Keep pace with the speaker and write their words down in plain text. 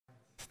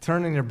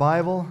Turn in your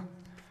Bible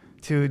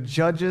to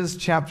Judges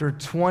chapter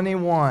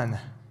 21.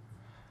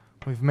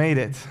 We've made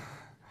it.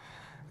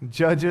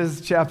 Judges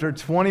chapter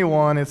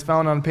 21. It's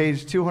found on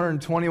page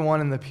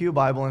 221 in the Pew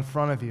Bible in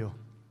front of you.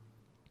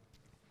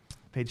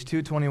 Page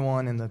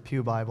 221 in the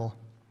Pew Bible.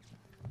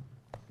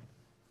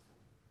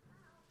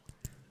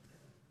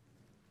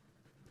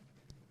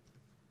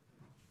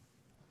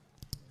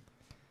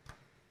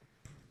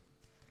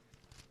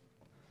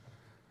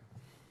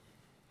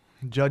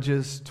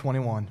 Judges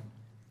 21.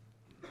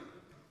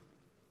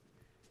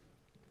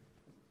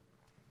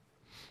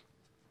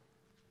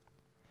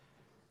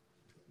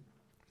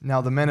 Now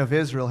the men of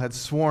Israel had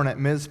sworn at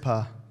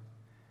Mizpah,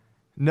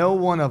 "No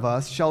one of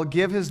us shall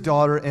give his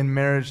daughter in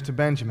marriage to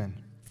Benjamin."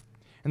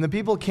 And the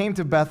people came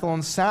to Bethel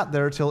and sat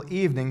there till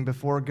evening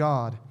before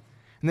God.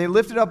 And they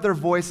lifted up their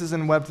voices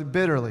and wept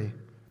bitterly.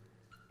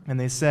 And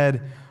they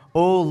said,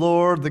 "O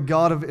Lord, the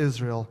God of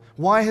Israel,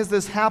 why has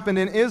this happened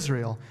in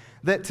Israel,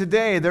 that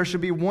today there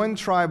should be one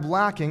tribe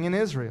lacking in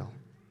Israel?"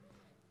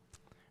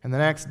 And the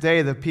next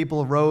day the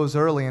people rose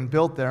early and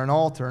built there an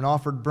altar and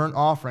offered burnt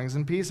offerings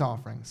and peace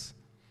offerings.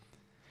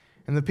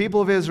 And the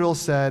people of Israel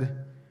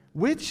said,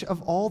 "Which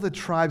of all the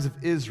tribes of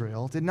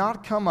Israel did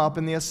not come up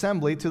in the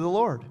assembly to the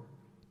Lord?"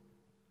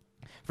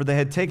 For they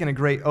had taken a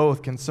great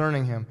oath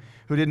concerning him,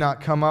 who did not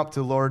come up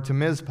to the Lord to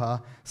Mizpah,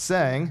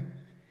 saying,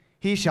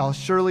 "He shall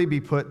surely be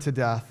put to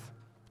death."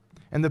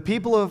 And the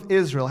people of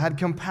Israel had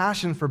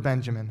compassion for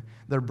Benjamin,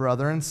 their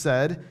brother, and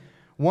said,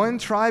 "One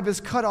tribe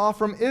is cut off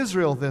from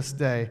Israel this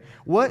day.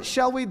 What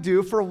shall we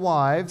do for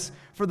wives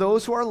for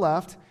those who are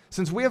left,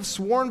 since we have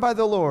sworn by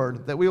the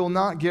Lord that we will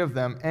not give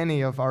them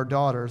any of our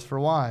daughters for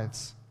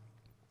wives?"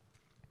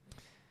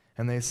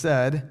 And they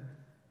said,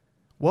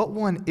 "What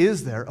one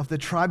is there of the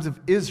tribes of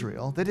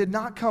Israel that did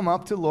not come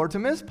up to the Lord to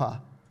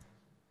Mizpah?"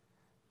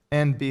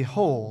 And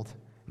behold,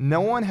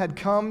 no one had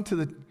come to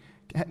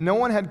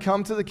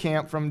the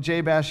camp from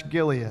Jabesh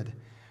Gilead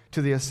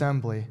to the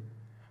assembly.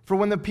 For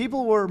when the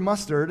people were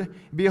mustered,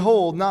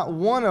 behold, not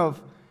one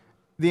of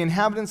the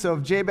inhabitants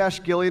of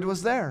Jabesh Gilead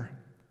was there.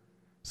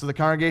 So the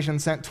congregation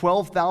sent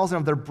 12,000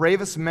 of their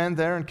bravest men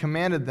there and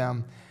commanded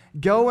them,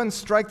 "Go and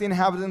strike the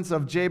inhabitants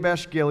of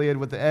Jabesh Gilead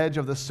with the edge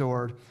of the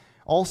sword,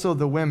 also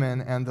the women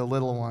and the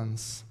little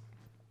ones.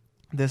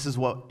 This is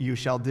what you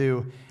shall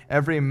do.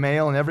 Every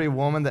male and every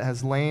woman that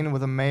has lain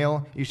with a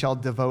male you shall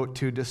devote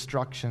to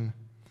destruction."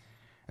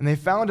 And they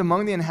found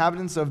among the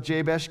inhabitants of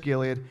Jabesh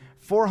Gilead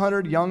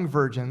 400 young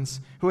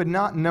virgins who had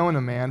not known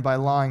a man by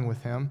lying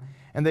with him,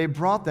 and they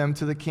brought them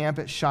to the camp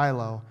at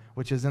Shiloh,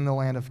 which is in the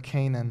land of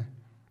Canaan.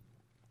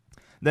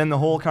 Then the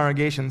whole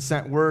congregation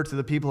sent word to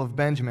the people of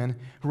Benjamin,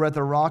 who were at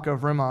the rock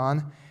of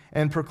Rimmon,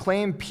 and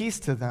proclaimed peace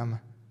to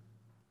them.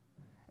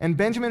 And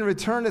Benjamin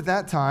returned at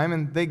that time,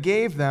 and they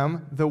gave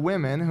them the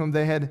women whom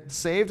they had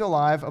saved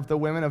alive of the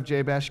women of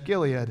Jabesh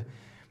Gilead,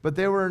 but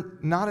they were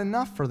not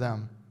enough for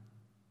them.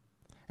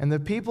 And the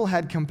people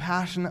had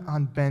compassion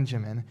on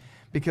Benjamin,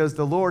 because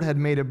the Lord had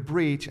made a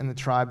breach in the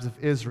tribes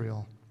of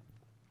Israel.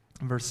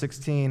 Verse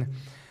 16,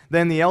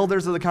 then the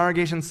elders of the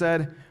congregation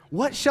said,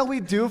 "What shall we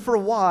do for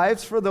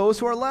wives for those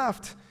who are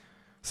left,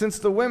 since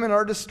the women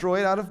are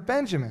destroyed out of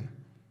Benjamin?"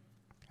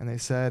 And they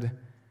said,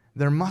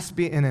 "There must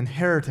be an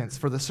inheritance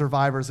for the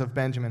survivors of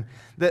Benjamin,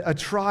 that a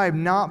tribe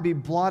not be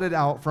blotted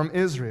out from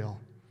Israel.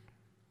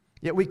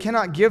 Yet we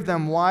cannot give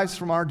them wives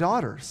from our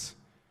daughters."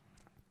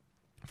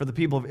 For the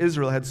people of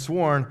Israel had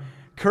sworn,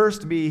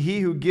 "Cursed be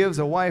he who gives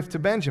a wife to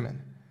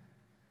Benjamin."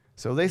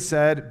 So they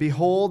said,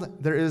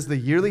 "Behold, there is the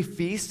yearly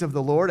feast of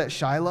the Lord at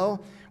Shiloh,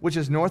 which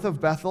is north of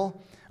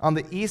Bethel, on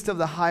the east of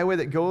the highway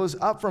that goes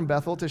up from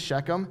Bethel to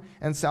Shechem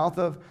and south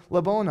of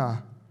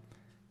Lebonah."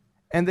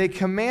 And they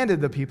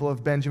commanded the people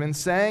of Benjamin,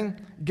 saying,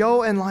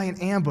 "Go and lie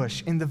in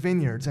ambush in the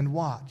vineyards and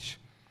watch.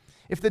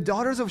 If the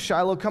daughters of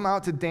Shiloh come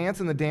out to dance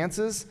in the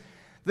dances,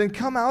 then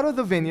come out of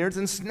the vineyards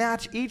and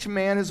snatch each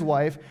man his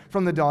wife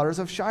from the daughters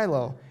of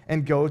Shiloh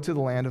and go to the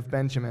land of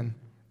Benjamin.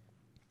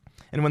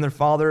 And when their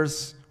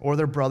fathers or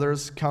their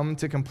brothers come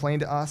to complain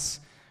to us,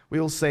 we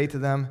will say to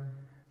them,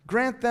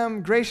 'Grant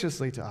them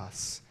graciously to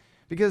us,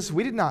 because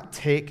we did not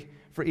take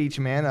for each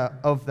man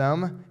of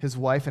them his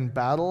wife in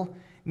battle,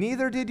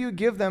 neither did you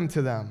give them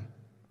to them,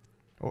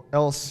 or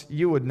else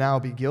you would now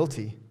be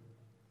guilty.'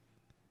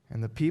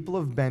 And the people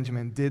of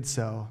Benjamin did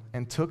so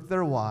and took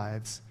their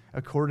wives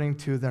according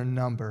to their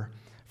number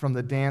from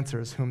the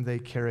dancers whom they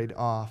carried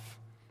off.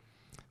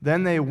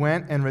 Then they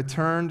went and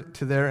returned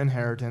to their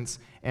inheritance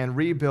and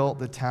rebuilt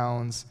the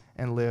towns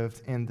and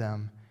lived in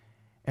them.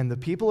 And the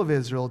people of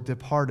Israel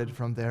departed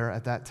from there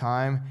at that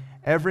time,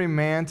 every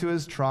man to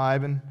his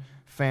tribe and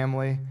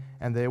family,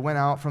 and they went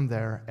out from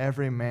there,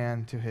 every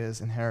man to his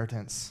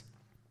inheritance.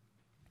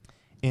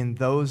 In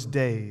those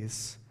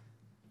days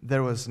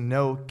there was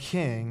no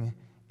king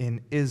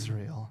in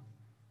Israel.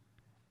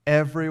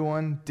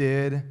 Everyone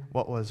did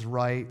what was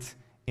right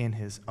in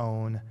his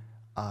own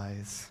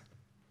eyes.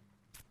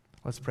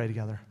 Let's pray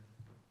together.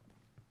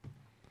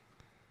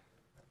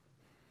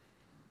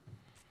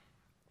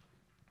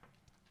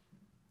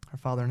 Our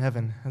Father in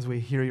heaven, as we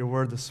hear your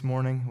word this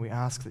morning, we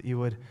ask that you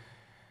would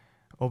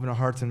open our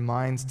hearts and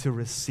minds to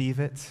receive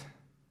it.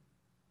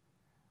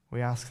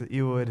 We ask that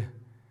you would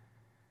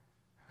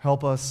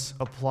help us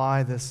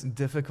apply this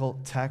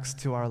difficult text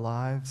to our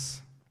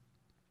lives.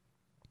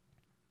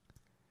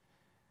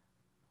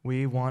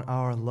 We want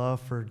our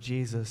love for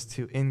Jesus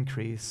to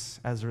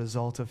increase as a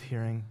result of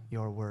hearing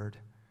your word.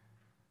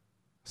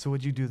 So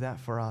would you do that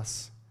for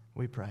us,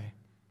 we pray.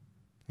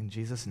 In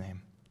Jesus'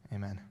 name,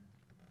 amen.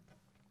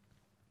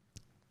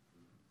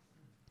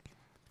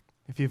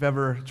 If you've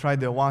ever tried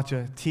to watch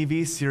a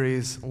TV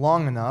series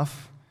long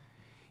enough,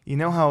 you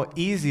know how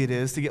easy it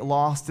is to get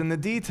lost in the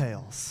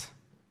details.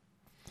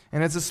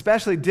 And it's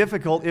especially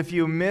difficult if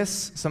you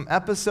miss some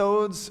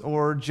episodes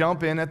or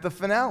jump in at the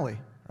finale,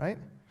 right?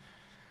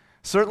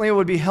 Certainly it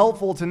would be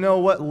helpful to know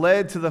what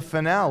led to the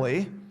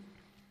finale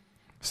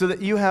so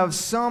that you have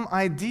some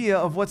idea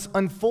of what's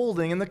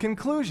unfolding in the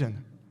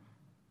conclusion.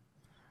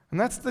 And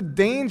that's the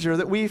danger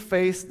that we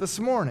face this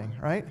morning,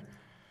 right?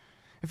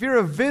 If you're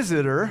a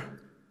visitor,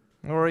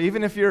 or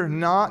even if you're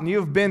not and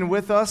you've been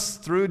with us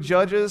through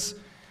Judges,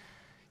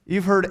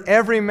 you've heard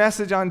every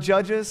message on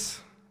Judges.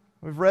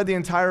 We've read the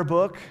entire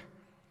book.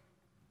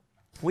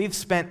 We've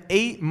spent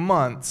 8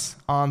 months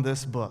on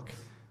this book.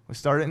 We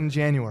started in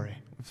January.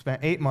 We've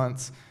spent 8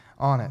 months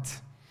on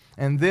it.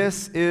 And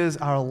this is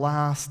our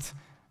last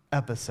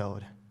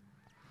episode.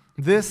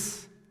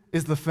 This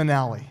is the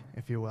finale,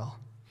 if you will.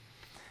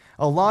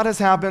 A lot has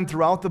happened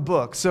throughout the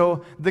book.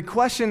 So the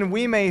question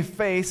we may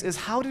face is,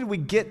 how did we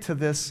get to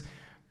this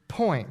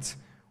point?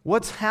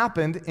 What's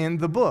happened in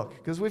the book?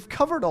 Because we've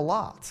covered a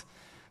lot.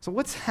 So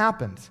what's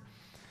happened?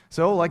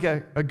 So like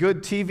a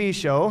good TV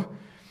show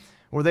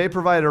where they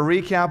provide a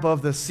recap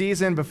of the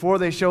season before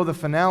they show the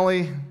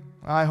finale,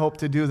 I hope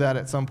to do that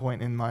at some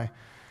point in my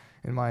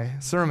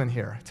sermon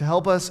here, to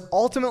help us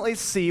ultimately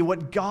see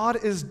what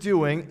God is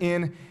doing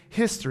in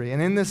history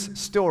and in this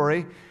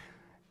story,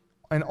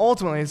 and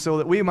ultimately so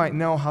that we might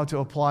know how to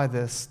apply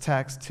this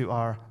text to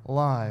our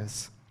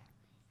lives.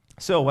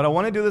 So what I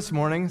want to do this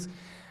morning is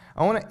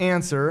I want to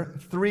answer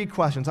 3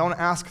 questions. I want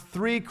to ask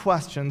 3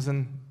 questions,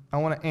 and I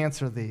want to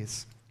answer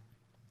these.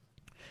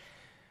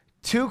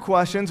 2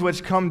 questions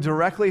which come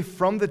directly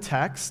from the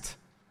text,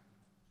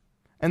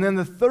 and then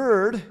the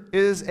third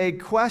is a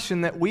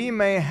question that we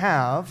may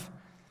have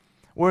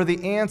where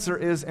the answer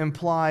is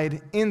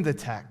implied in the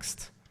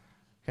text.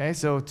 Okay,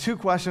 so 2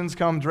 questions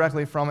come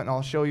directly from it, and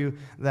I'll show you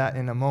that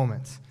in a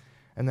moment.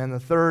 And then the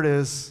third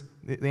is,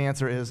 the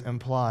answer is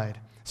implied.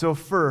 So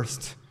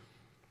first,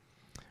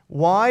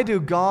 why do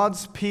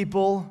God's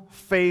people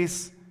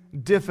face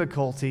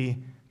difficulty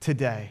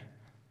today?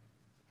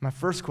 My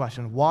first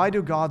question, why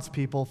do God's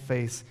people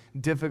face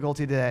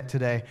difficulty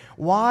today?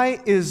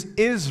 Why is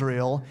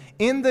Israel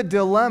in the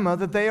dilemma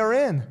that they are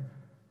in?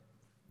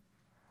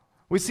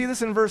 We see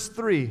this in verse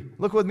 3.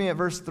 Look with me at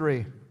verse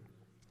 3.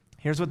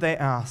 Here's what they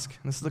ask.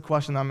 This is the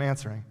question I'm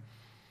answering.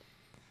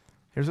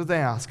 Here's what they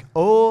ask.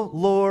 O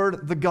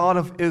Lord, the God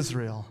of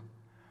Israel,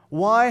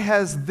 why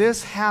has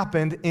this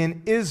happened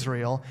in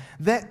Israel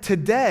that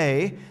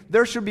today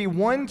there should be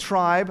one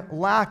tribe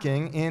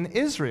lacking in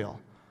Israel?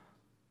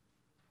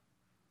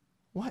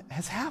 What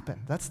has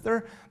happened? That's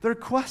their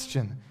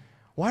question.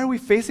 Why are we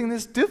facing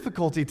this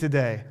difficulty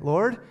today,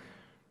 Lord?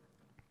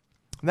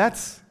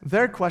 That's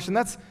their question.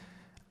 That's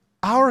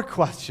our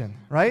question,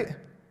 right?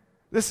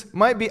 This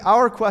might be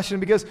our question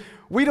because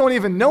we don't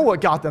even know what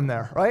got them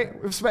there,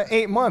 right? We've spent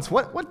 8 months.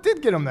 What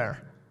did get them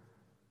there?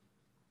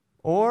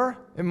 Or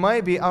it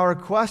might be our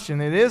question.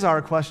 It is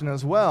our question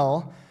as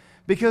well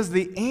because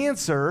the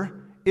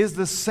answer is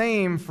the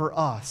same for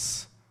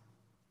us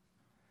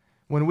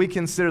when we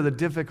consider the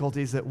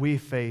difficulties that we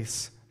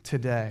face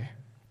today.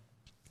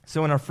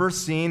 So in our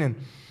first scene, and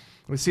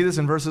we see this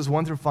in verses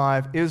 1 through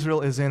 5,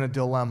 Israel is in a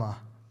dilemma.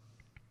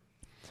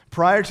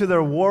 Prior to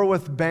their war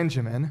with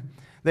Benjamin,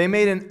 they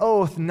made an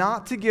oath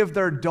not to give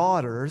their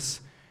daughters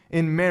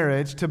in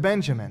marriage to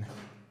Benjamin.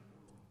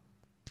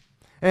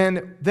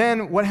 And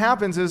then what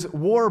happens is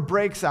war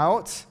breaks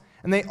out,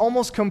 and they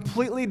almost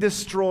completely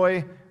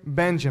destroy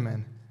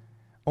Benjamin.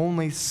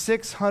 Only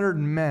 600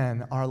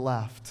 men are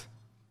left.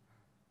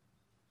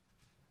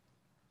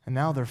 And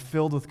now they're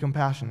filled with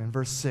compassion. In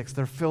verse 6,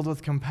 they're filled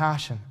with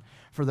compassion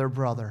for their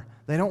brother.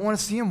 They don't want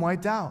to see him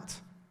wiped out.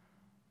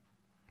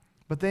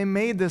 But they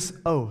made this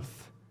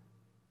oath.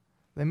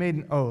 They made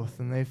an oath,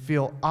 and they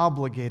feel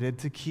obligated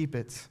to keep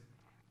it.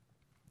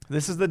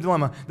 This is the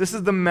dilemma. This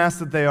is the mess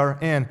that they are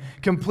in.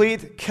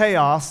 Complete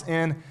chaos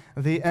in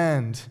the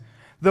end.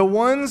 The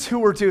ones who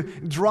were to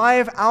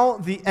drive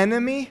out the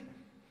enemy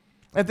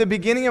at the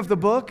beginning of the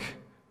book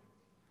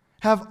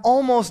have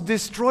almost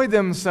destroyed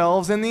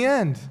themselves in the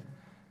end.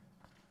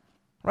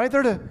 Right?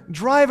 They're to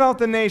drive out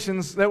the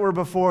nations that were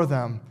before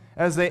them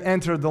as they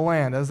entered the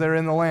land, as they're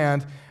in the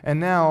land, and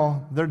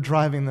now they're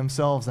driving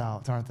themselves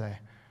out, aren't they?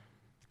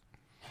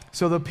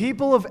 So the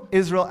people of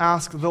Israel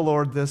ask the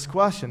Lord this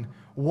question: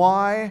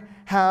 why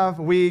have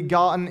we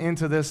gotten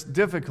into this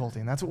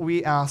difficulty? And that's what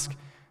we ask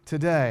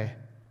today.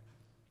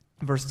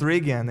 Verse 3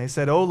 again, they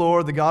said, O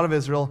Lord, the God of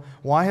Israel,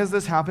 why has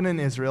this happened in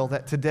Israel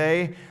that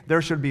today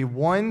there should be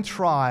one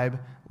tribe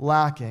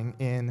lacking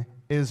in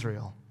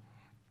Israel?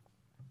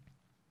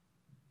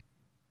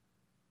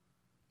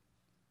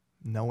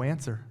 No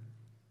answer.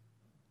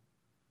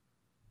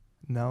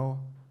 No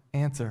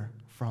answer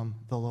from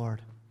the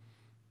Lord.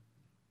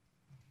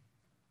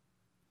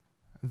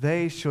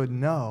 They should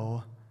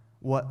know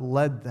what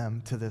led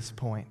them to this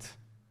point.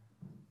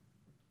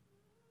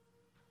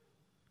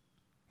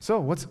 So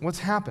what's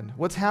happened?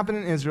 What's happened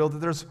in Israel that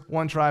there's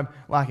one tribe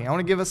lacking? I want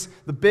to give us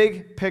the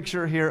big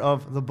picture here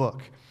of the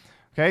book.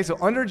 Okay, so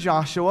under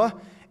Joshua,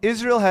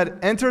 Israel had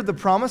entered the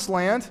promised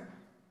land,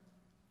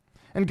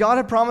 and God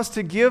had promised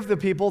to give the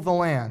people the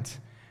land.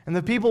 And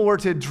the people were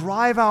to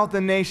drive out the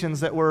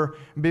nations that were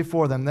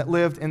before them, that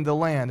lived in the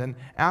land. And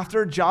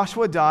after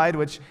Joshua died,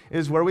 which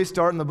is where we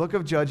start in the book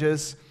of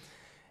Judges,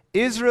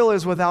 Israel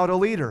is without a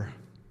leader.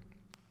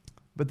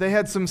 But they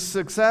had some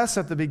success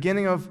at the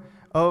beginning of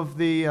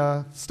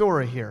the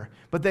story here.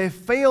 But they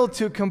failed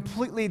to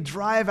completely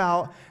drive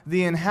out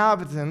the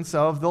inhabitants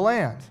of the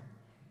land.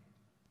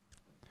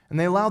 And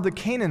they allowed the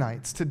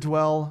Canaanites to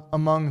dwell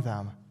among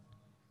them,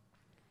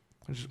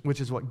 which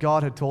is what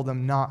God had told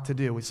them not to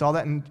do. We saw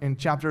that in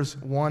chapters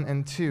 1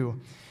 and 2.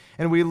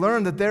 And we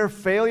learned that their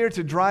failure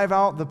to drive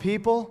out the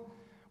people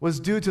was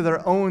due to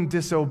their own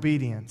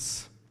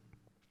disobedience.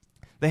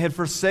 They had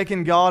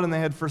forsaken God and they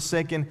had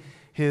forsaken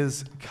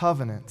His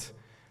covenant.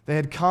 They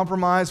had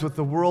compromised with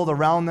the world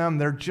around them.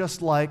 They're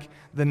just like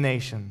the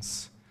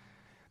nations.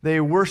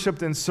 They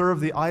worshiped and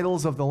served the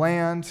idols of the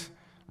land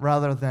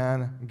rather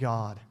than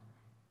God.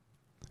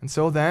 And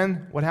so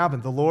then, what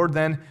happened? The Lord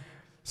then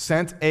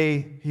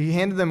He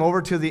handed them over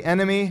to the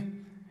enemy,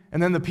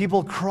 and then the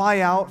people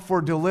cry out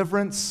for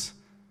deliverance,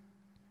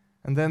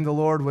 and then the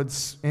Lord would,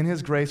 in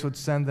His grace, would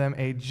send them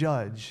a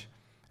judge,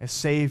 a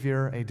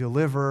savior, a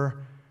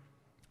deliverer,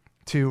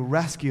 to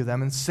rescue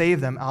them and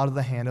save them out of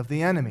the hand of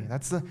the enemy.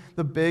 That's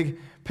the big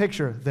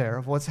picture there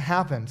of what's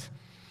happened.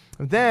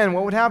 Then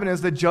what would happen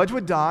is the judge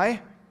would die,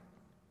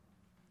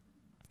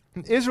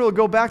 and Israel would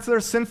go back to their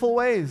sinful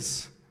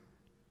ways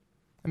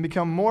and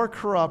become more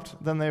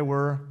corrupt than they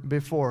were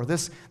before.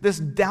 This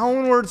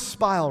downward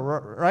spiral,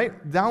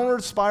 right?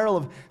 Downward spiral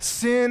of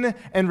sin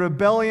and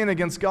rebellion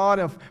against God,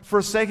 of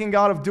forsaking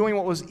God, of doing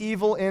what was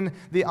evil in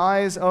the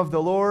eyes of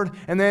the Lord,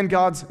 and then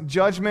God's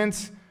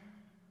judgment.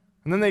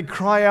 And then they'd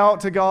cry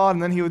out to God,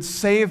 and then He would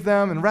save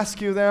them and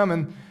rescue them,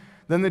 and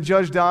then the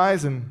judge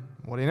dies, and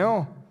what do you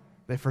know?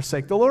 They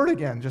forsake the Lord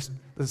again. Just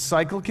the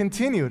cycle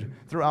continued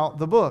throughout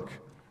the book.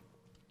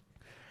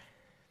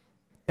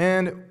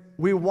 And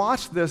we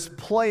watched this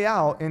play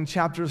out in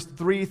chapters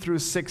 3 through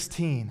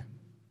 16.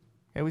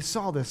 And we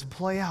saw this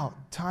play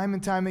out time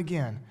and time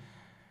again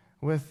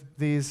with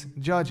these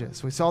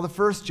judges. We saw the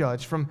first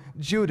judge from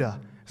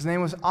Judah. His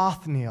name was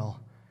Othniel.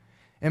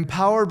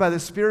 Empowered by the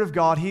Spirit of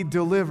God, he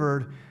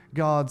delivered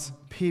God's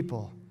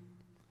people.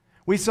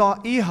 We saw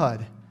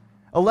Ehud,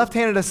 a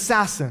left-handed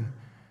assassin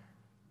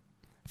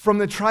from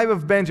the tribe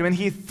of Benjamin.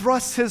 He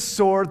thrust his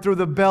sword through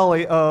the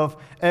belly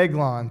of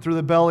Eglon, through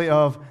the belly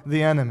of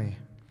the enemy.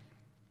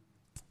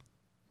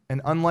 An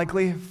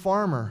unlikely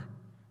farmer,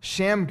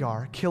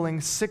 Shamgar,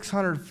 killing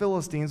 600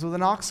 Philistines with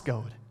an ox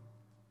goad.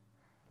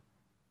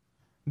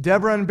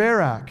 Deborah and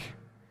Barak,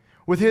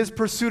 with his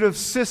pursuit of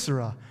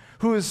Sisera,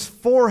 whose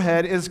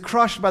forehead is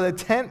crushed by the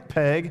tent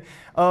peg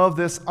of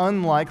this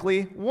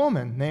unlikely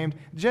woman named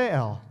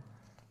Jael.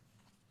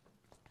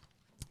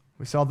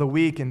 We saw the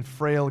weak and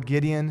frail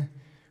Gideon,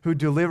 who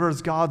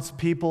delivers God's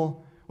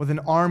people with an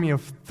army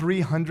of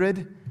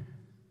 300,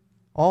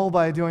 all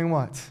by doing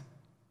what?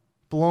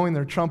 Blowing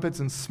their trumpets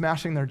and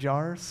smashing their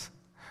jars?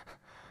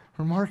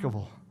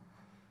 Remarkable.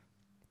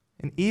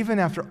 And even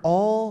after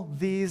all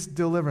these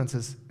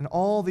deliverances and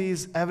all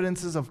these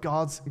evidences of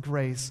God's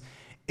grace,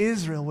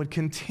 Israel would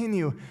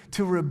continue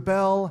to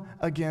rebel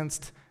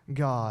against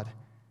God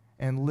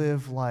and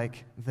live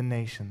like the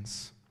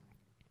nations.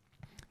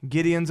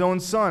 Gideon's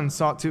own son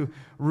sought to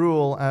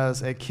rule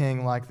as a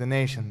king like the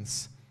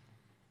nations.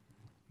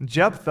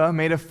 Jephthah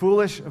made a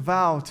foolish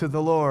vow to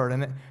the Lord,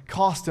 and it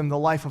cost him the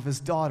life of his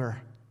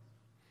daughter.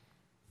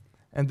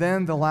 And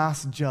then the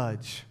last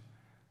judge,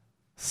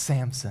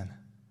 Samson.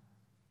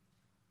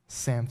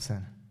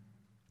 Samson,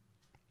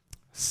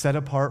 set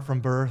apart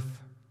from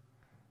birth,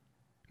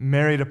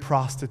 married a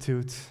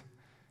prostitute,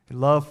 he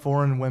loved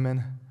foreign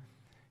women,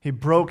 he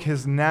broke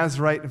his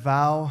Nazirite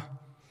vow,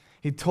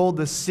 he told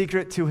the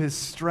secret to his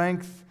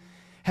strength,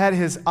 had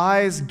his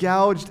eyes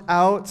gouged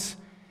out,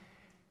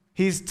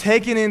 he's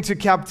taken into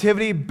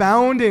captivity,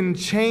 bound in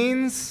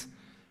chains.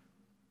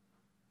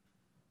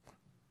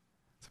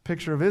 It's a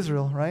picture of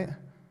Israel, right?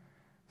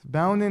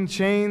 Bound in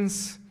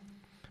chains.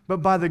 But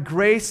by the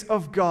grace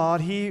of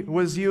God, he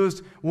was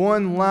used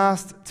one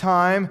last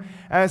time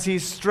as he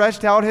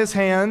stretched out his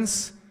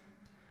hands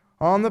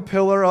on the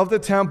pillar of the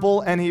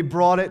temple and he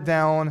brought it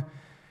down,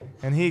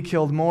 and he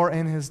killed more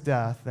in his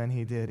death than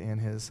he did in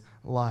his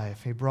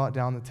life. He brought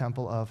down the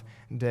temple of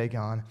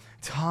Dagon.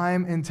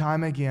 Time and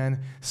time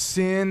again,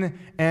 sin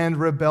and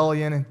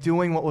rebellion and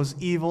doing what was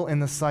evil in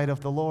the sight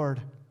of the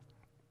Lord.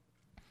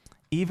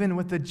 Even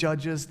with the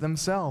judges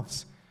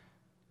themselves.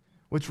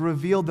 which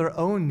revealed their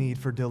own need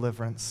for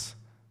deliverance.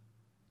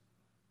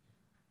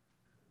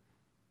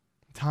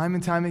 Time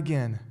and time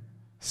again,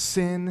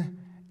 sin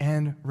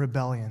and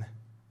rebellion.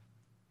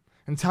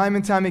 And time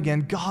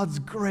again, God's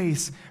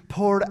grace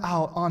poured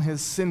out on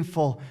his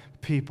sinful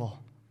people.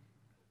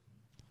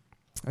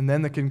 And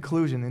then the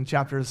conclusion in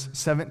chapters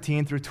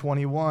 17 through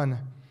 21,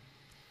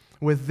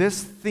 with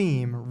this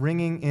theme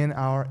ringing in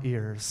our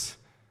ears.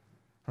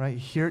 Right? You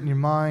hear it in your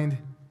mind,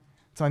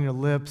 it's on your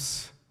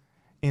lips.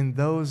 In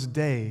those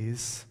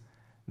days,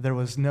 there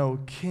was no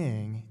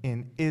king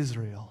in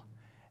Israel.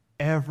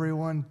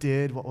 Everyone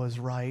did what was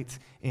right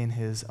in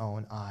his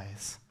own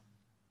eyes.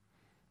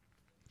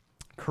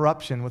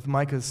 Corruption with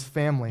Micah's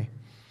family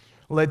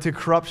led to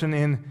corruption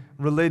in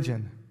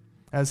religion,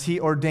 as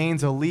he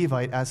ordains a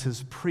Levite as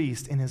his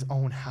priest in his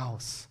own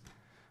house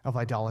of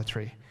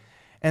idolatry.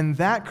 And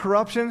that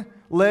corruption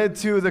led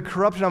to the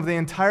corruption of the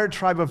entire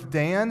tribe of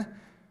Dan.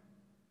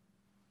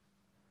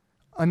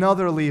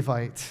 Another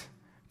Levite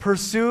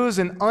pursues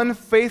an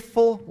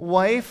unfaithful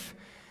wife,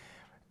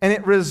 and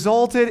it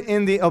resulted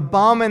in the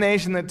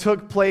abomination that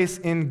took place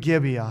in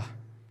Gibeah,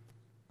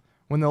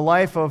 when the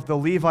life of the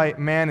Levite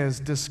man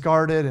is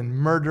discarded and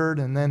murdered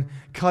and then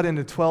cut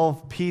into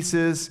 12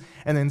 pieces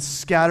and then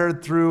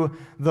scattered through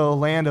the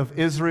land of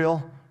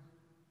Israel,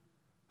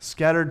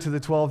 scattered to the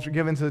 12,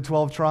 given to the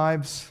 12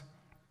 tribes.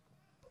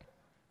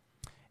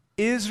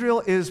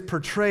 Israel is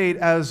portrayed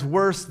as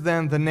worse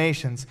than the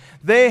nations.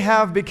 They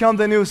have become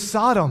the new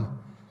Sodom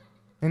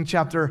in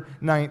chapter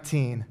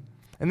 19.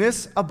 And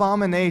this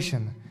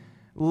abomination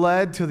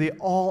led to the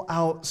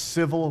all-out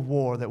civil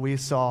war that we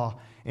saw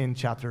in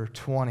chapter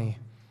 20.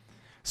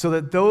 So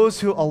that those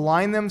who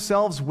align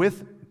themselves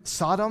with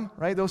Sodom,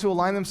 right, those who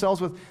align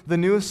themselves with the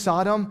new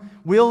Sodom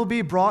will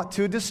be brought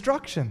to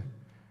destruction.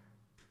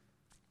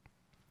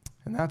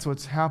 And that's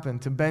what's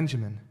happened to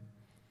Benjamin.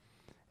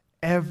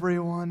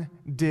 Everyone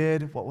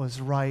did what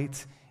was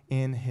right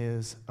in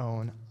his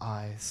own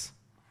eyes.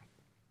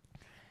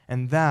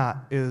 And that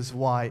is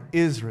why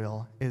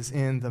Israel is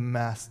in the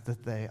mess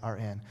that they are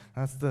in.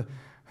 That's the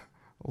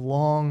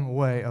long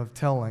way of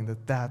telling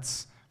that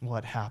that's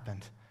what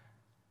happened.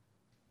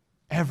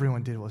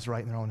 Everyone did what was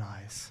right in their own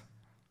eyes.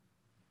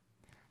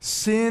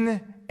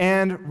 Sin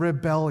and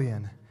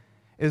rebellion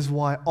is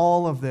why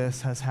all of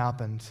this has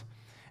happened,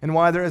 and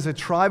why there is a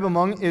tribe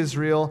among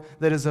Israel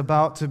that is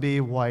about to be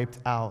wiped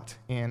out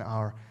in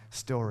our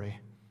story.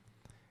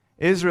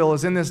 Israel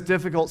is in this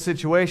difficult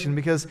situation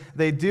because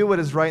they do what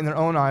is right in their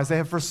own eyes. They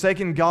have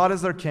forsaken God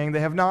as their king.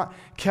 They have not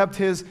kept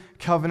his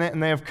covenant,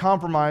 and they have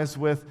compromised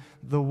with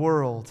the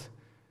world.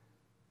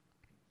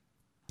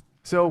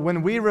 So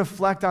when we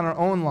reflect on our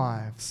own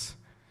lives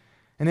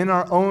and in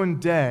our own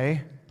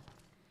day,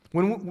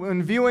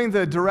 when viewing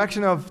the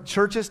direction of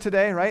churches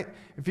today, right?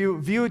 If you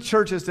view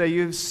churches today,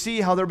 you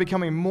see how they're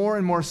becoming more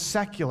and more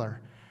secular,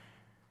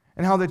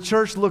 and how the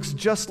church looks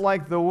just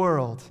like the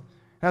world.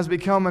 It has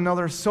become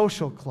another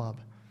social club.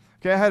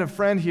 Okay, I had a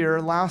friend here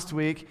last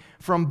week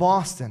from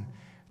Boston,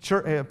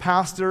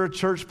 pastor,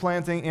 church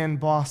planting in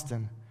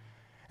Boston.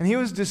 And he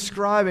was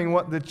describing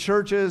what the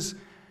churches,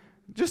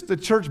 just the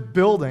church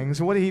buildings,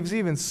 and what he was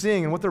even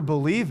seeing and what they're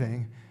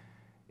believing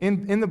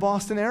in the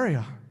Boston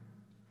area.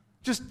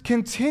 Just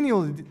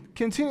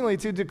continually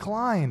to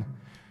decline.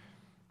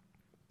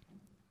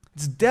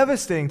 It's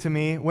devastating to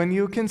me when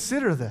you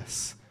consider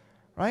this,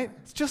 right?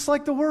 It's just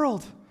like the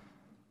world.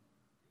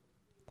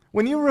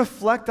 When you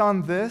reflect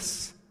on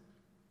this,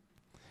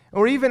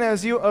 or even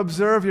as you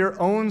observe your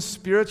own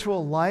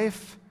spiritual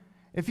life,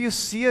 if you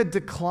see a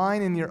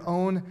decline in your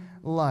own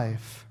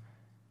life,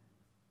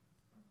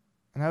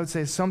 and I would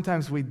say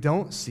sometimes we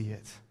don't see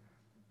it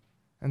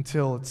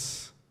until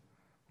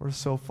we're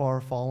so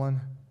far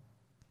fallen.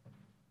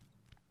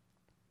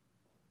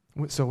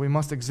 So we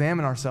must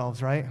examine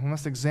ourselves, right? We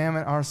must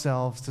examine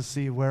ourselves to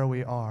see where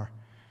we are.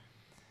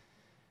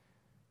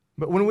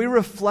 But when we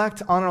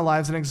reflect on our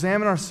lives and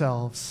examine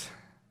ourselves,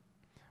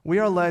 we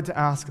are led to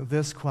ask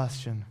this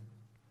question: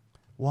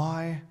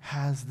 why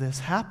has this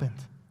happened?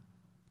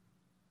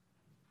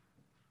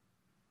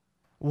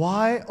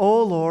 Why,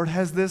 oh Lord,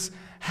 has this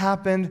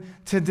happened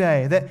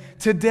today? That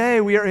today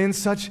we are in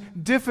such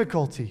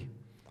difficulty,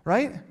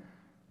 right?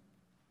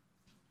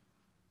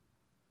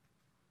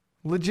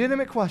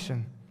 Legitimate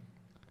question.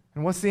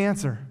 And what's the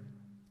answer?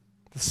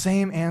 The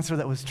same answer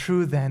that was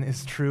true then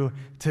is true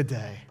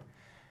today.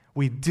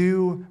 We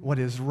do what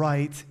is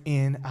right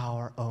in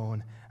our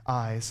own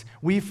eyes.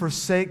 We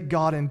forsake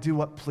God and do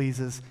what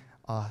pleases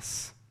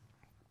us.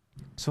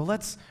 So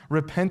let's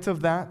repent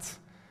of that.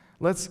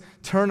 Let's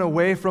turn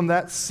away from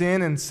that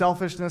sin and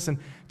selfishness and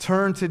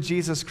turn to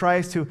Jesus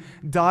Christ, who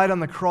died on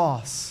the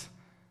cross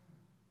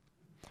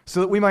so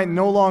that we might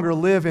no longer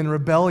live in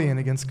rebellion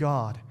against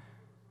God.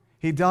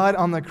 He died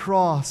on the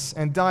cross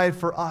and died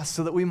for us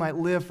so that we might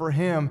live for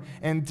Him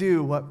and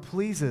do what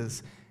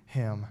pleases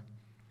Him.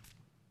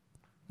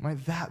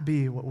 Might that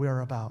be what we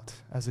are about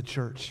as a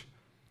church?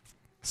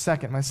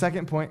 My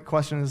second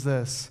question is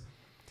this,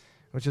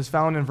 which is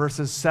found in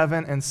verses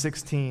 7 and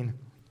 16.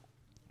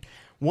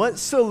 What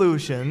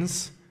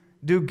solutions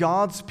do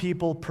God's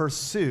people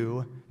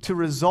pursue to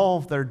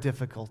resolve their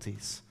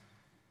difficulties?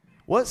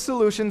 What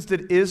solutions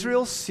did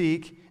Israel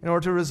seek in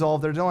order to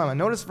resolve their dilemma?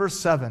 Notice verse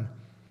 7.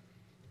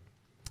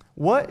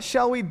 What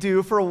shall we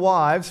do for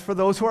wives for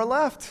those who are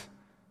left?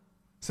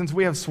 Since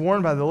we have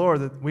sworn by the Lord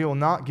that we will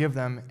not give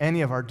them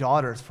any of our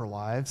daughters for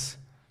wives.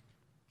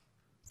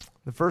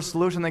 The first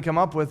solution they come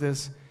up with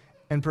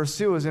and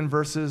pursue is in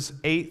verses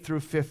 8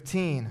 through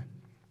 15.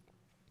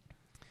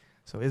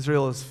 So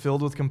Israel is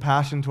filled with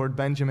compassion toward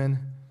Benjamin,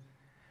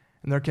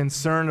 and they're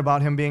concerned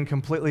about him being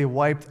completely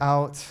wiped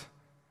out.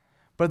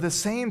 But at the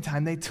same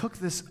time, they took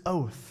this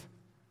oath.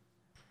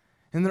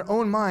 In their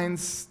own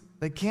minds,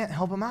 they can't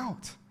help him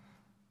out.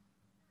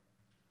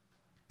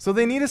 So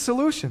they need a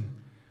solution.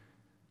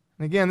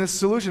 And again, this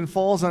solution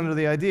falls under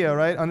the idea,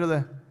 right? Under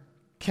the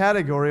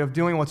category of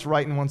doing what's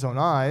right in one's own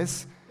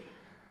eyes.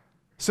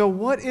 So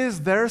what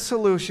is their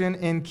solution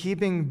in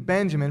keeping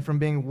Benjamin from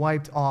being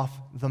wiped off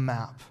the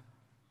map?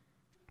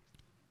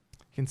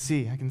 I can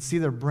see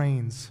their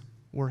brains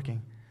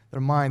working.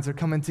 Their minds are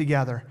coming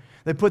together.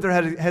 They put their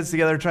heads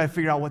together to try to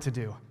figure out what to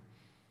do.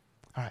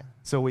 All right,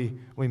 so we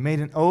made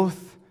an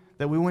oath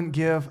that we wouldn't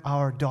give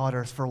our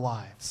daughters for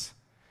wives.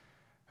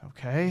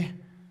 Okay?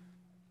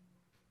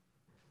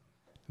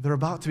 They're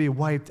about to be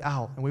wiped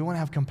out, and we want to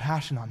have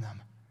compassion on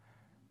them.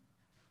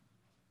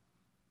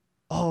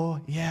 Oh,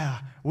 yeah,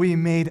 we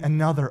made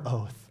another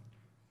oath.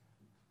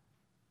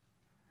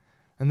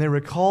 And they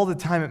recall the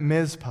time at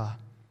Mizpah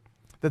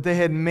that they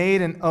had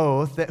made an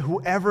oath that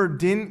whoever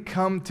didn't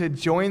come to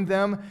join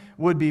them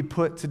would be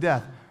put to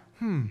death.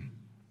 I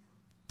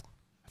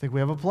think we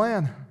have a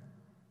plan.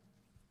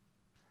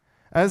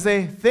 As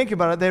they think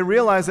about it, they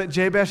realize that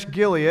Jabesh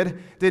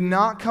Gilead did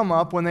not come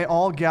up when they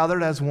all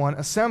gathered as one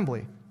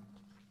assembly.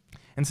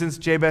 And since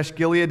Jabesh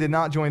Gilead did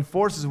not join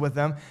forces with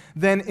them,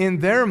 then in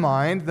their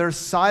mind, they're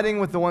siding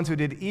with the ones who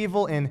did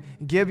evil in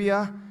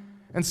Gibeah.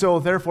 And so,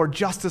 therefore,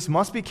 justice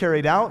must be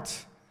carried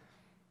out.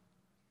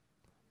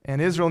 And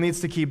Israel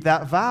needs to keep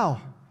that vow.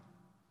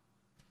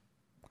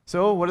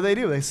 So what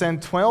do? They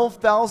send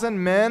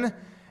 12,000 men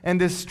and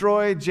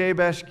destroy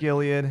Jabesh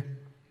Gilead,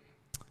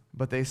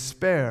 but they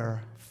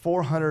spare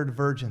 400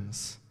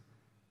 virgins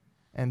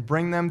and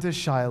bring them to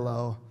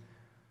Shiloh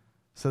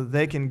so that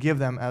they can give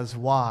them as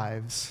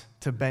wives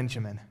to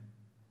Benjamin.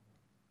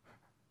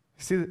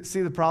 See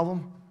the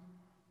problem?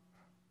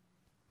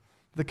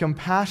 The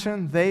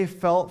compassion they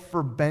felt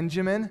for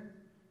Benjamin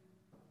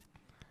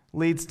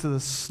leads to the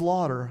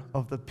slaughter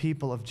of the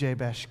people of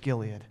Jabesh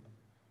Gilead.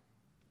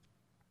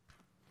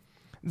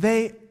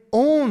 I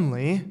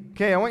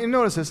want you to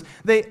notice this,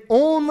 they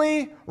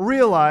only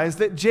realized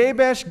that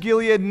Jabesh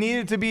Gilead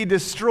needed to be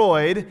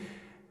destroyed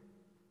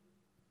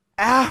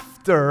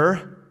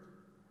after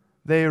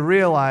they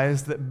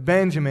realized that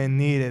Benjamin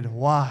needed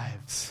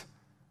wives.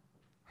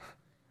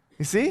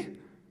 You see?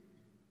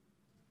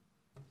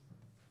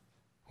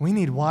 We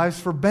need wives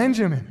for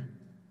Benjamin.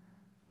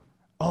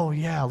 Oh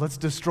yeah, let's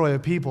destroy a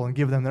people and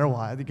give them their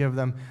wives, give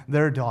them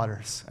their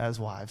daughters as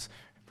wives.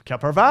 We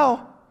kept our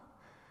vow.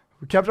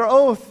 We kept our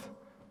oath.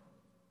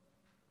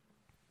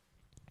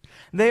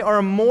 They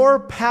are more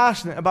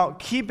passionate about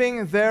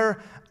keeping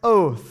their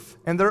oath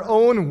and their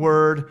own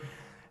word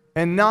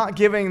and not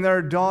giving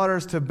their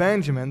daughters to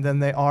Benjamin than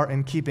they are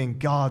in keeping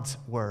God's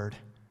word.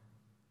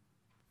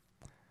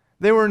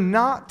 They were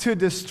not to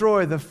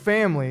destroy the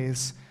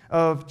families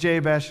of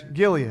Jabesh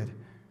Gilead.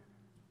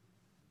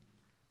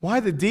 Why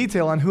the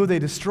detail on who they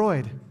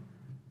destroyed?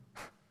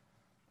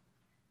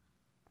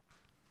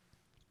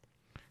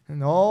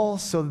 And all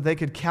so that they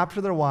could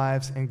capture their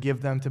wives and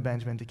give them to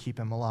Benjamin to keep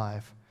him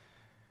alive.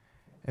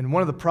 And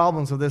one of the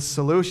problems with this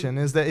solution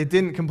is that it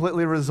didn't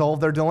completely resolve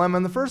their dilemma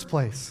in the first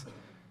place.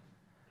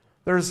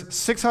 There's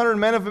 600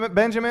 men of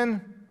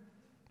Benjamin,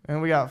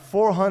 and we got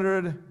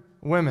 400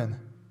 women.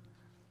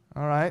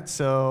 All right,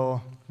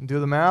 so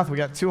do the math. We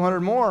got 200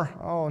 more.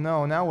 Oh,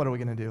 no, now what are we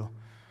going to do?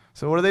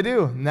 So what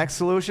do? Next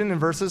solution in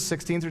verses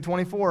 16 through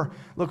 24.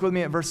 Look with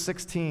me at verse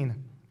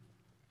 16.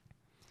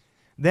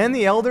 Then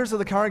the elders of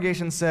the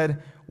congregation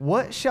said,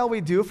 "What shall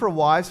we do for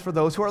wives for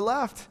those who are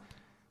left,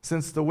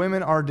 since the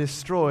women are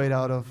destroyed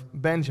out of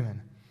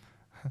Benjamin?"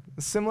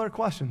 A similar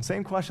question,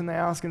 same question they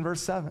ask in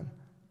verse 7.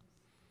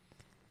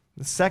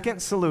 The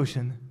second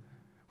solution,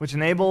 which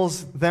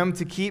enables them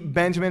to keep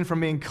Benjamin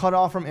from being cut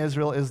off from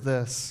Israel, is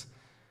this.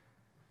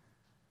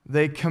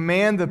 They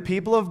command the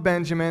people of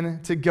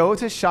Benjamin to go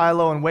to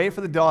Shiloh and wait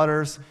for the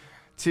daughters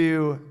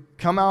to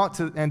come out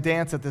and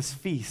dance at this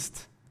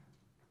feast.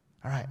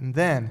 All right, and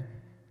then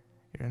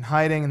you're in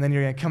hiding, and then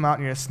you're going to come out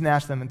and you're going to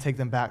snatch them and take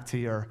them back to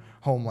your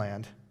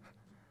homeland.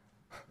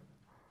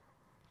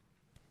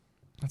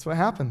 That's what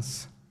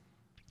happens.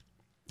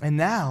 And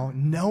now,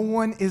 no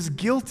one is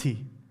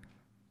guilty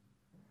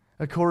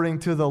according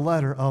to the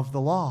letter of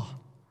the law.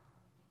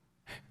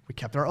 We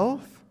kept our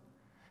oath.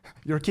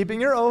 You're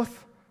keeping your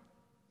oath.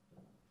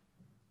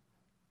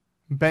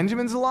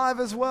 Benjamin's alive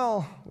as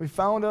well. We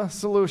found a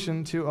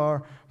solution to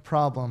our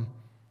problem.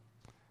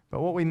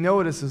 But what we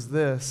notice is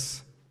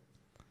this.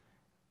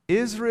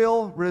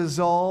 Israel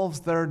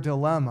resolves their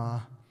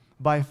dilemma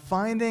by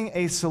finding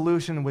a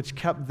solution which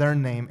kept their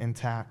name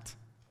intact.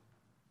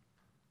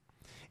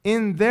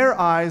 In their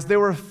eyes, they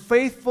were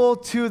faithful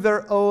to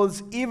their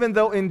oaths, even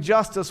though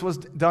injustice was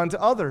done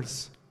to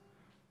others.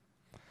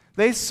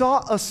 They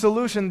sought a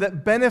solution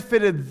that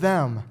benefited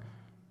them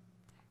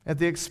at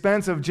the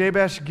expense of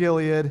Jabesh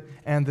Gilead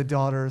and the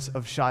daughters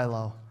of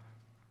Shiloh.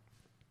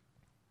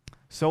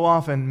 So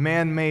often,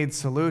 man-made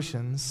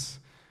solutions,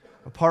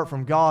 apart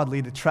from God,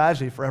 lead to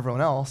tragedy for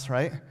everyone else,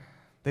 right?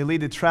 They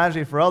lead to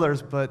tragedy for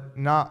others, but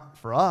not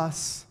for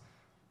us.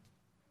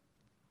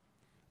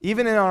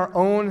 Even in our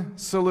own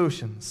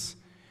solutions,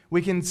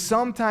 we can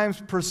sometimes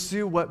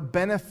pursue what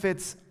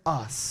benefits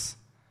us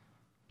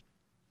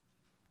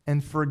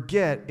and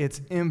forget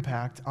its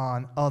impact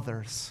on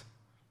others.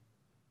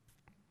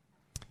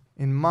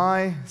 In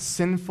my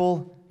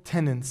sinful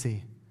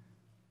tendency,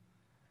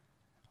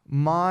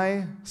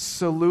 my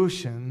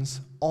solutions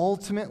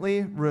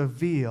ultimately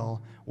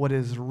reveal what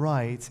is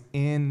right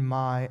in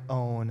my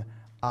own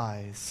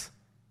eyes.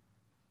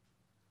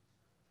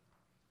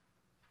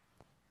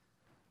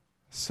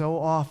 So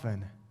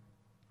often,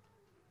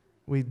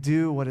 we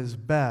do what is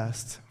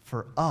best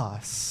for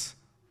us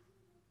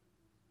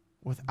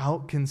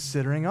without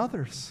considering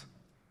others.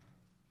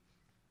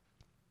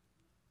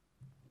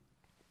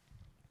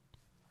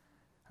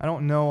 I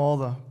don't know all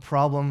the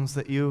problems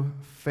that you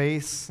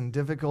face and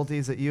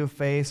difficulties that you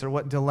face or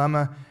what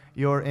dilemma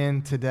you're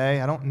in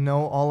today. I don't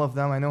know all of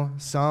them. I know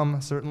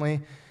some,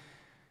 certainly.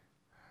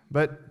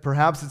 But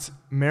perhaps it's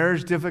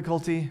marriage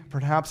difficulty.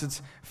 Perhaps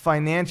it's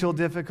financial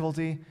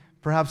difficulty.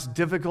 Perhaps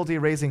difficulty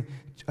raising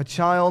a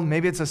child.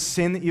 Maybe it's a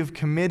sin that you've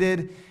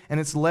committed and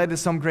it's led to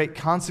some great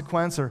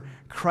consequence or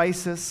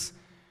crisis.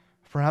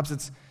 Perhaps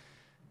it's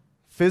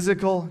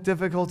physical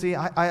difficulty.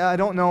 I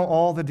don't know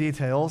all the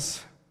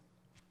details.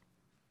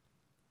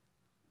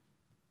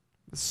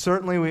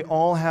 Certainly we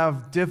all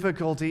have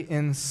difficulty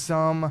in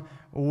some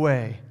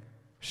way,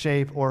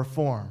 shape, or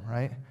form,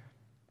 right?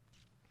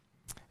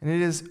 And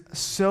it is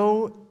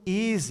so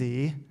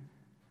easy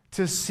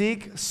to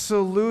seek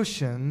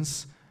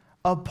solutions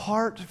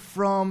apart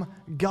from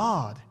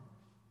God.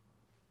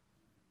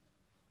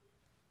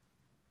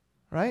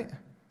 Right?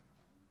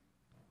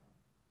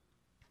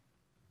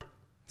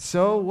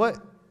 So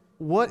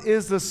what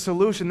is the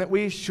solution that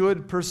we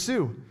should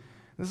pursue?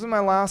 This is my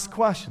last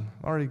question.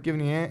 I've already given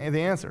you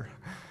the answer.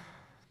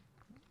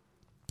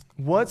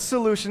 What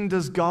solution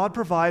does God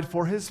provide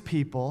for His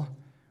people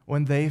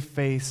when they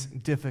face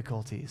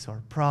difficulties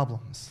or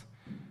problems?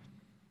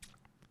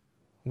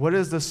 What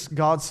is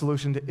God's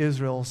solution to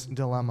Israel's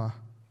dilemma?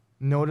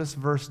 Notice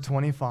verse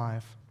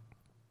 25.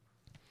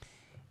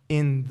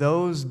 In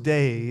those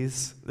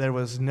days, there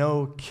was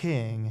no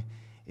king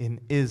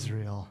in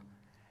Israel.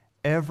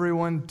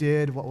 Everyone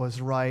did what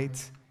was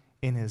right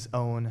in his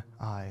own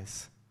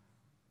eyes.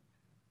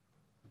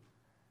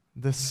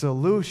 The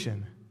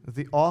solution that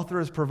the author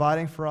is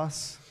providing for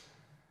us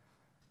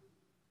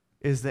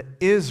is that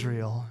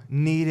Israel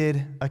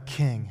needed a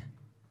king.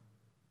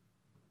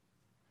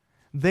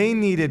 They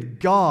needed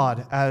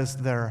God as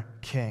their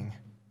king.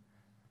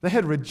 They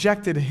had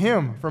rejected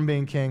Him from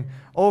being king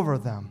over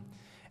them.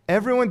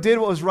 Everyone did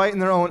what was right in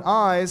their own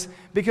eyes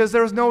because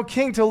there was no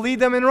king to lead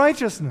them in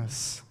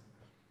righteousness.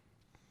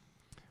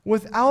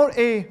 Without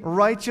a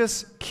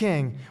righteous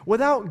king,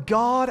 without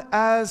God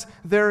as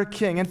their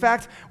king, in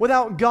fact,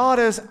 without God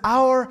as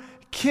our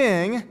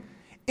king,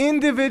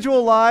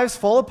 individual lives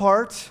fall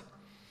apart,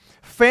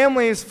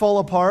 families fall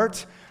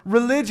apart,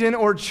 religion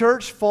or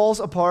church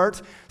falls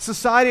apart,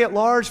 society at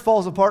large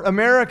falls apart,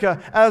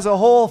 America as a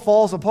whole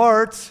falls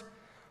apart,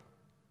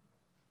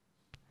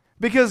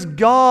 because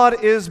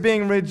God is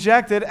being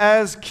rejected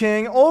as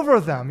king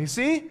over them. You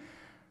see?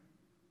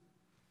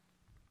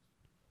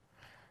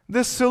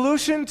 The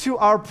solution to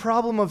our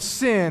problem of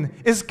sin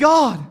is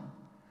God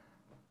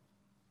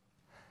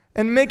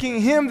and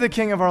making Him the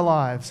king of our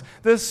lives.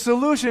 The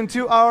solution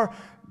to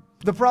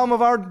the problem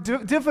of our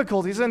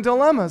difficulties and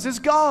dilemmas is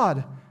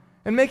God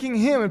and making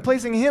Him and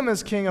placing Him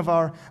as king of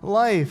our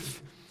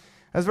life.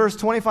 As verse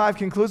 25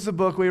 concludes the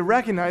book, we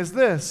recognize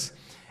this.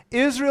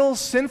 Israel's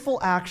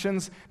sinful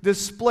actions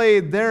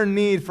displayed their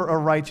need for a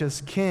righteous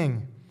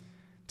king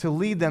to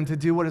lead them to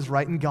do what is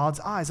right in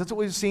God's eyes. That's what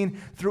we've seen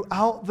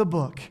throughout the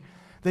book.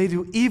 They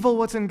do evil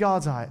what's in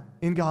God's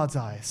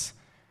eyes.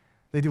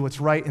 They do what's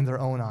right in their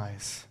own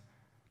eyes.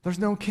 There's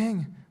no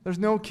king. There's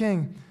no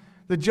king.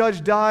 The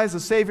judge dies, the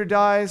Savior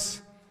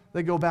dies,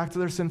 they go back to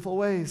their sinful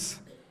ways.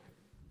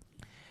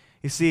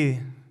 You see,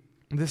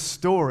 this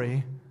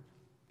story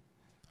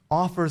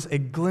offers a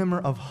glimmer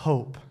of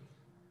hope.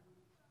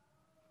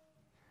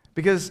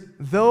 Because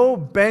though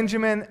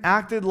Benjamin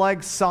acted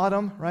like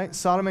Sodom, right?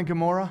 Sodom and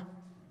Gomorrah,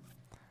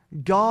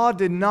 God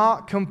did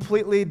not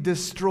completely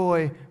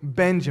destroy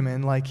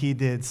Benjamin like He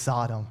did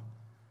Sodom.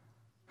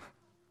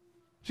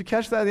 Did you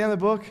catch that at the end of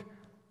the book?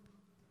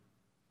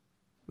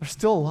 They're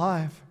still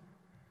alive.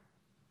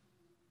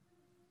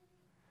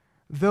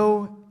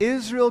 Though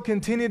Israel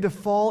continued to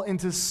fall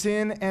into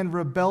sin and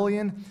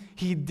rebellion,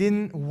 He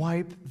didn't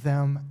wipe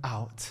them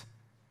out.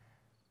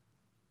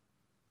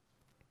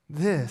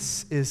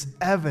 This is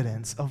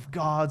evidence of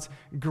God's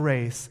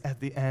grace at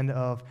the end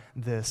of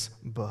this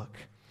book.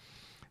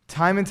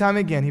 Time and time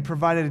again, he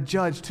provided a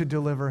judge to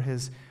deliver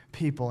his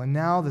people. And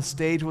now the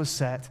stage was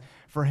set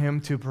for him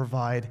to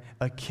provide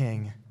a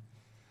king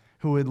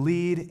who would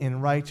lead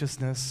in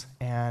righteousness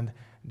and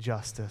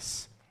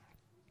justice.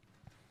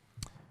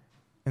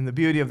 And the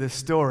beauty of this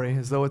story,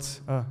 as though it's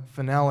a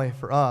finale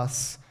for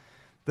us,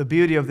 the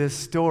beauty of this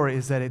story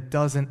is that it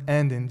doesn't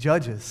end in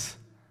Judges.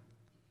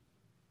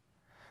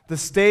 The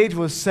stage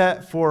was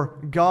set for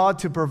God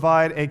to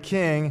provide a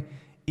king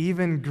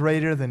even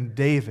greater than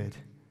David.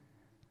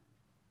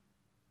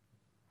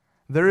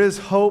 There is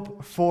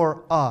hope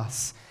for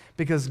us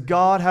because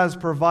God has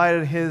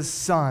provided his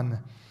Son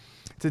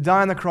to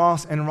die on the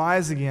cross and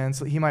rise again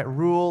so that he might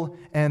rule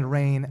and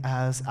reign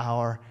as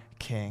our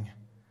King.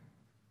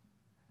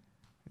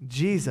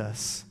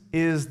 Jesus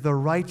is the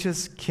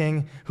righteous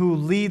King who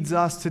leads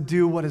us to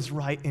do what is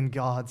right in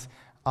God's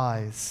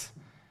eyes.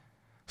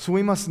 So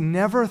we must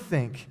never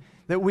think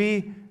that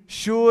we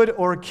should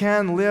or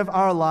can live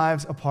our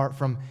lives apart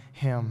from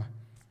him.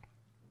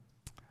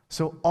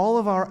 So all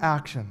of our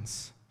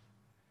actions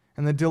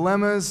and the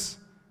dilemmas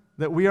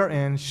that we are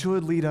in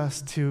should lead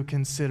us to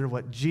consider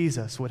what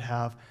Jesus would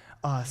have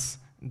us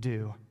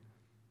do.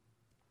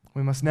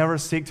 We must never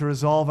seek to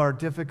resolve our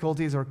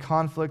difficulties or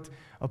conflict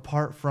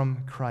apart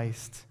from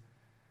Christ.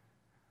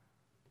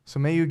 So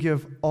may you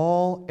give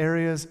all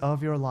areas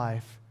of your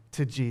life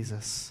to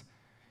Jesus.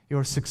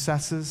 Your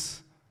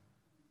successes,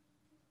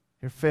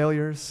 your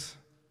failures,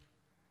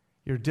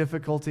 your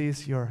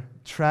difficulties, your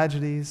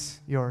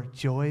tragedies, your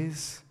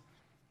joys.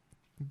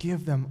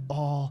 Give them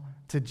all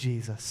to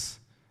Jesus.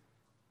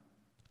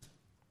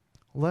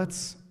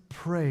 Let's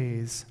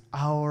praise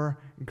our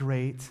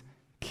great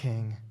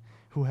King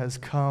who has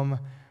come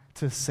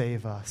to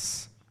save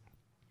us.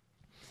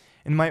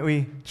 And might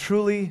we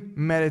truly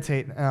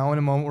meditate now. In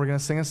a moment, we're going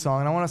to sing a song,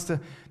 and I want us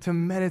to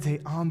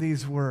meditate on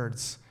these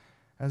words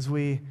as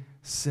we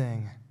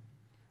sing.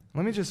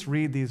 Let me just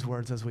read these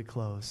words as we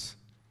close.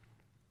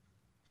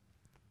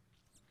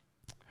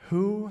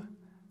 Who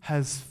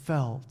has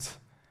felt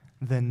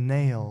the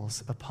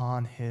nails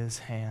upon his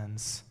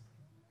hands,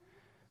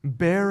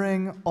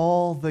 bearing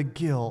all the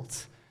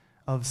guilt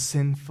of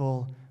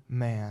sinful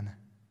man?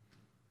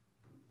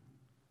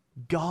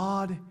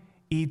 God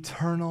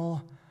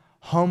eternal,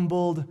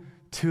 humbled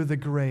to the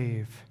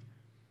grave.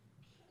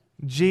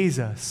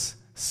 Jesus,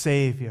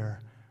 Savior,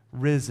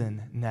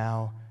 risen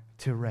now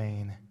to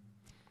reign.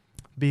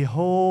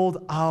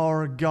 Behold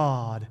our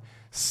God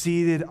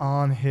seated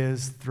on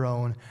his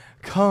throne.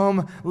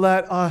 Come,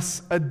 let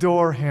us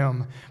adore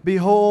him.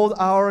 Behold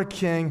our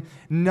King,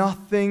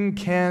 nothing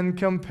can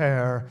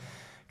compare.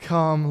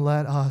 Come,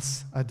 let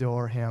us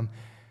adore him.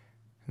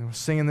 And we're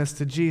singing this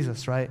to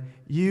Jesus, right?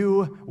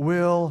 You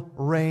will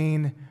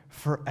reign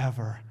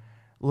forever.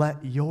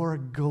 Let your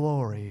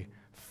glory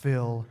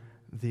fill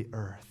the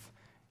earth.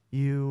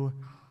 You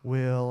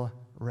will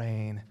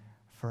reign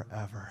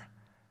forever.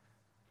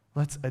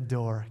 Let's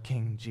adore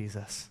King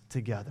Jesus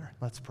together.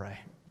 Let's pray.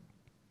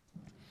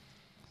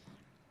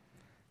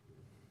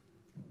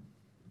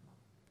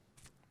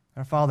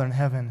 Our Father in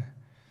heaven,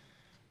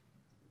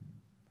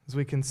 as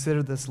we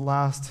consider this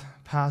last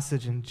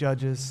passage in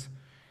Judges,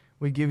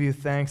 we give you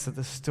thanks that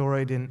the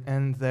story didn't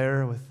end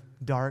there with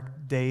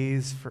dark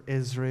days for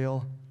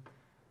Israel,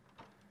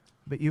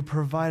 but you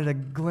provided a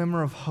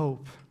glimmer of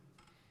hope.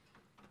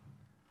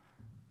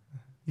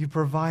 You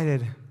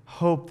provided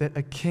hope that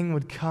a king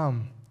would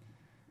come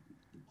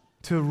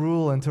to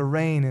rule and to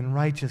reign in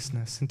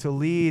righteousness and to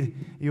lead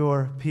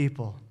your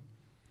people.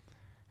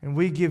 And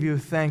we give you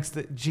thanks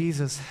that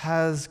Jesus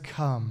has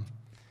come.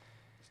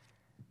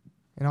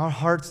 And our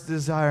heart's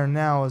desire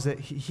now is that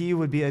he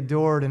would be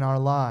adored in our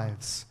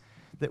lives,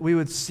 that we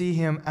would see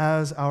him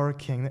as our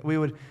King, that we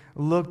would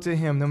look to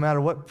him no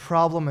matter what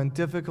problem and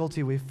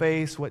difficulty we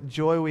face, what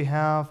joy we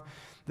have,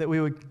 that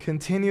we would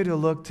continue to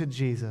look to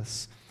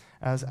Jesus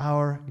as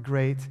our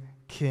great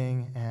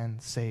King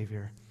and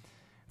Savior.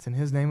 It's in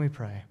his name we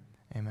pray.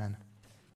 Amen.